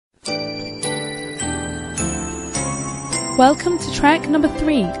Welcome to track number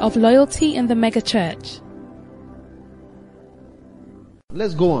 3 of Loyalty in the Mega Church.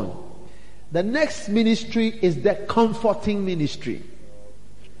 Let's go on. The next ministry is the comforting ministry.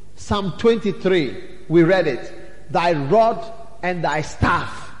 Psalm 23, we read it. Thy rod and thy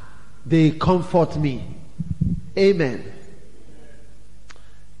staff, they comfort me. Amen.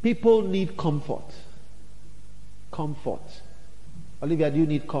 People need comfort. Comfort. Olivia, do you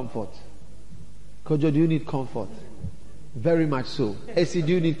need comfort? Kojo, do you need comfort? Very much so. Essie,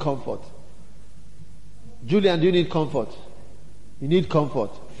 do you need comfort? Julian, do you need comfort? You need comfort.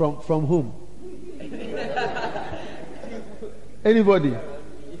 From whom? Anybody?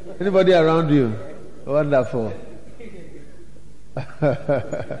 Anybody around you? Wonderful.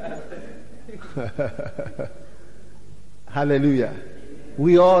 Hallelujah.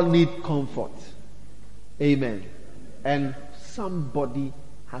 We all need comfort. Amen. And somebody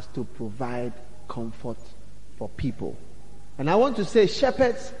has to provide comfort for people. And I want to say,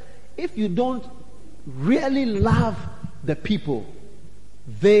 shepherds, if you don't really love the people,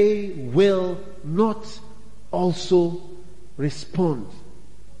 they will not also respond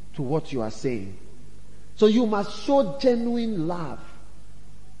to what you are saying. So you must show genuine love,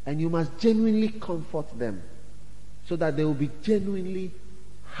 and you must genuinely comfort them so that they will be genuinely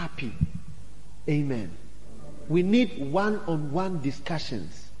happy. Amen. We need one-on-one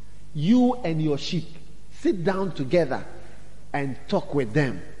discussions. You and your sheep sit down together and talk with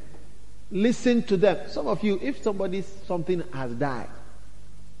them. Listen to them. Some of you, if something has died,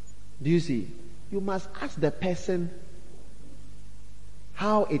 do you see? You must ask the person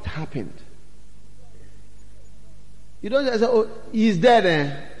how it happened. You don't just say, oh, he's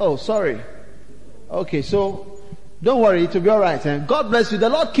dead, oh, sorry. Okay, so don't worry, it will be all right. God bless you. The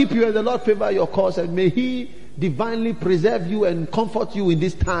Lord keep you and the Lord favor your cause, and may He divinely preserve you and comfort you in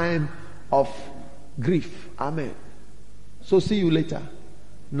this time of grief. Amen. So see you later.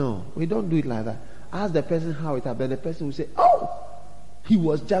 No, we don't do it like that. Ask the person how it happened. The person will say, oh, he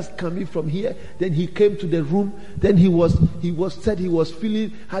was just coming from here. Then he came to the room. Then he said he was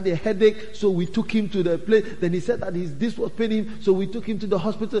had a headache. So we took him to the place. Then he said that this was paining him. So we took him to the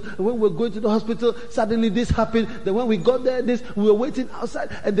hospital. And when we were going to the hospital, suddenly this happened. Then when we got there, we were waiting outside.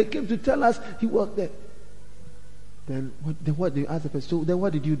 And they came to tell us he was there. Then what they asked the person, so then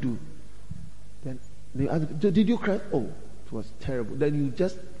what did you do? Then they asked, did you cry? Oh, it was terrible. Then you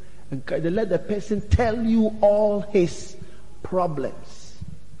just let the person tell you all his problems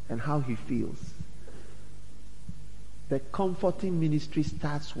and how he feels. The comforting ministry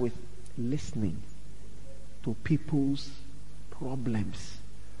starts with listening to people's problems.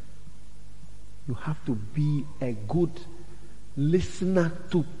 You have to be a good listener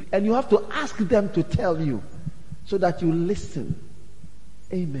and you have to ask them to tell you so that you listen.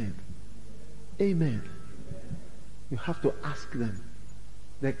 Amen. Amen. You have to ask them.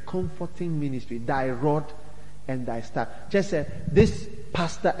 The comforting ministry, thy rod and thy staff. Just this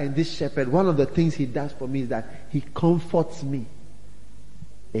pastor and this shepherd, one of the things he does for me is that he comforts me.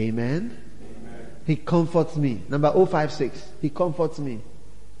 Amen. Amen. He comforts me. Number 056, he comforts me.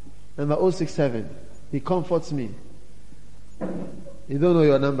 Number 067, he comforts me. You don't know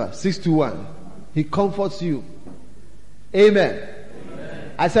your number. 621, he comforts you. Amen.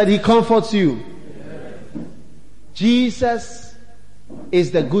 Amen. I said he comforts you. Amen. Jesus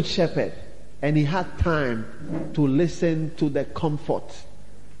is the good shepherd, and he had time to listen to the comfort.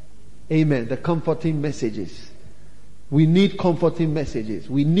 Amen. The comforting messages. We need comforting messages.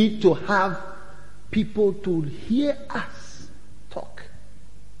 We need to have people to hear us talk.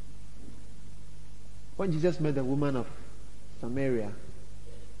 When Jesus met the woman of Samaria,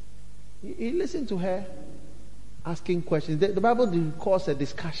 he listened to her asking questions. The Bible didn't cause a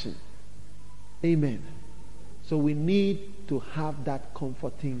discussion. Amen. So we need to have that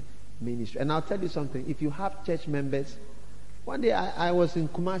comforting ministry. And I'll tell you something. If you have church members, one day I was in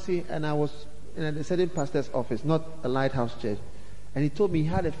Kumasi and I was in a certain pastor's office, not a Lighthouse church. And he told me he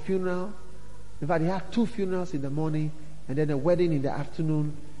had a funeral. In fact, he had 2 funerals in the morning and then a wedding in the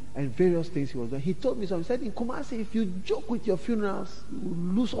afternoon and various things he was doing. He told me something. He said, in Kumasi, if you joke with your funerals, you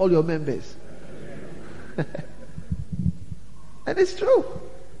will lose all your members. And it's true.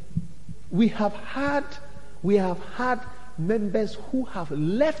 We have had members who have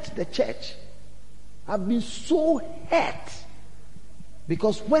left the church, have been so hurt,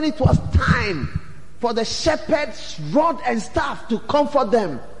 because when it was time for the shepherd's rod and staff to comfort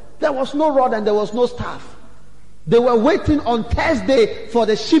them, there was no rod and there was no staff. They were waiting on Thursday for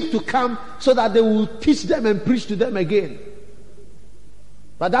the sheep to come so that they would teach them and preach to them again.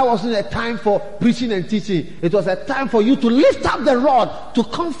 But that wasn't a time for preaching and teaching. It was a time for you to lift up the rod, to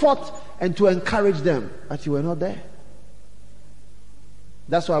comfort and to encourage them. But you were not there.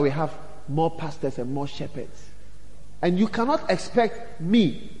 That's why we have more pastors and more shepherds. And you cannot expect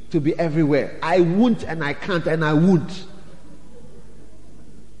me to be everywhere. I won't and I can't and I won't.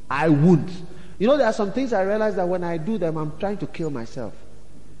 I won't. You know, there are some things I realize that when I do them, I'm trying to kill myself.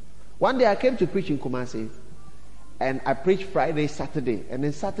 One day I came to preach in Kumasi, and I preached Friday, Saturday, and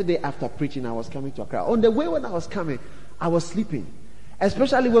then Saturday after preaching, I was coming to Accra. On the way when I was coming, I was sleeping.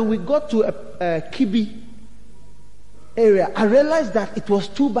 Especially when we got to a Kibi area, I realized that it was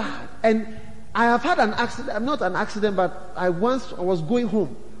too bad. And I have had an accident, not an accident, but I was going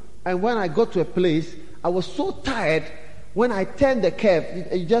home. And when I got to a place, I was so tired. When I turned the curve,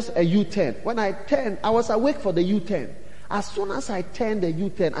 just a U-turn. When I turned, I was awake for the U-turn. As soon as I turned the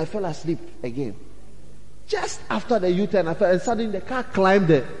U-turn, I fell asleep again. Just after the U-turn, I fell, and suddenly the car climbed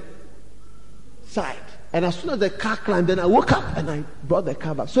the side. And as soon as the car climbed, then I woke up and I brought the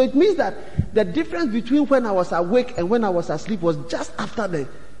car back. So it means that the difference between when I was awake and when I was asleep was just after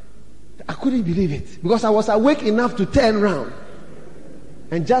I couldn't believe it. Because I was awake enough to turn around.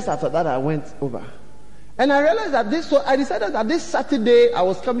 And just after that, I went over. And I realized that so I decided that this Saturday, I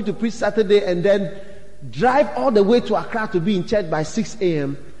was coming to preach Saturday and then drive all the way to Accra to be in church by 6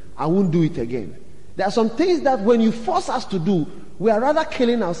 a.m. I won't do it again. There are some things that when you force us to do, we are rather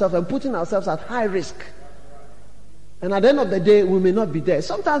killing ourselves and putting ourselves at high risk. And at the end of the day, we may not be there.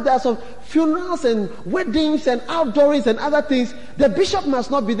 Sometimes there are some funerals and weddings and outdoors and other things. The bishop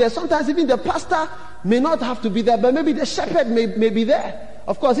must not be there. Sometimes even the pastor may not have to be there, but maybe the shepherd may be there.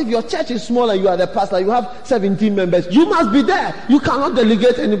 Of course, if your church is small and you are the pastor, you have 17 members, you must be there. You cannot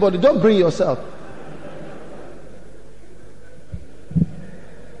delegate anybody. Don't bring yourself.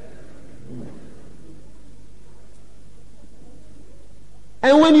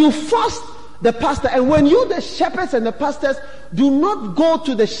 And when you force the pastor, and when you, the shepherds and the pastors, do not go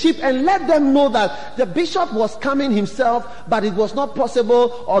to the sheep and let them know that the bishop was coming himself, but it was not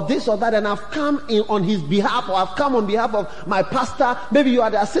possible, or this or that, and I've come in on his behalf, or I've come on behalf of my pastor. Maybe you are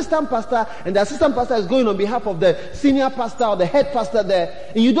the assistant pastor, and the assistant pastor is going on behalf of the senior pastor or the head pastor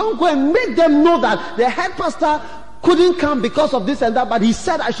there, and you don't go and make them know that the head pastor couldn't come because of this and that, but he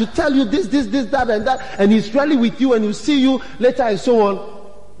said I should tell you this, that, and that, and he's really with you, and he'll see you later, and so on.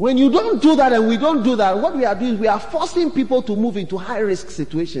 When you don't do that and we don't do that, what we are doing is we are forcing people to move into high-risk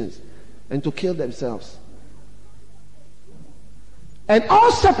situations and to kill themselves. And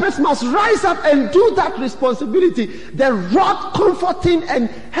all shepherds must rise up and do that responsibility. The rod comforting and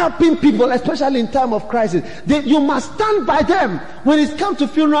helping people, especially in time of crisis. You must stand by them. When it comes to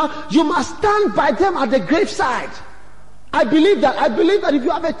funeral, you must stand by them at the graveside. I believe that if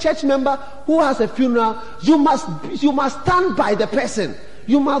you have a church member who has a funeral, you must stand by the person.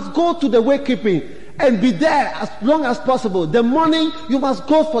 You must go to the wakekeeping and be there as long as possible. The morning, you must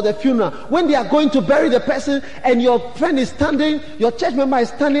go for the funeral. When they are going to bury the person and your friend is standing, your church member is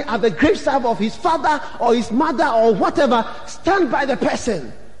standing at the graveside of his father or his mother or whatever, stand by the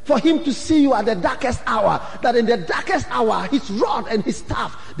person for him to see you at the darkest hour. That in the darkest hour, his rod and his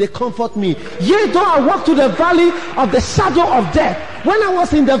staff, they comfort me. Yea, though I walk to the valley of the shadow of death. When I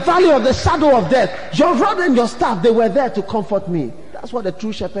was in the valley of the shadow of death, your rod and your staff, they were there to comfort me. That's what the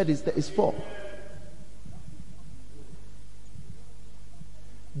true shepherd is for.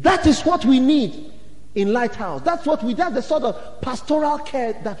 That is what we need in Lighthouse. That's the sort of pastoral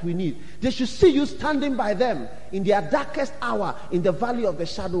care that we need. They should see you standing by them in their darkest hour in the valley of the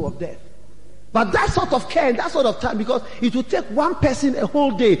shadow of death. But that sort of care and that sort of time, because it will take one person a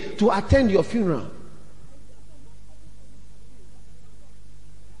whole day to attend your funeral.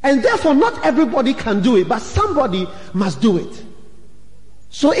 And therefore not everybody can do it, but somebody must do it.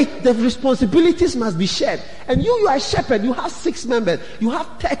 So the responsibilities must be shared. And you are a shepherd, you have 6 members, you have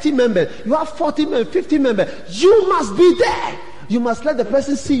 30 members, you have 40 members, 50 members. You must be there. You must let the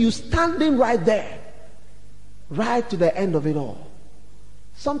person see you standing right there, right to the end of it all.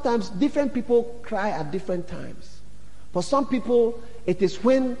 Sometimes different people cry at different times. For some people, it is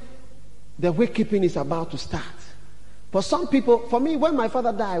when the wakekeeping is about to start. For some people, for me, when my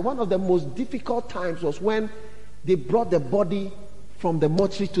father died, one of the most difficult times was when they brought the body from the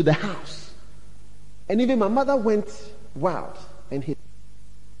mortuary to the house. And even my mother went wild and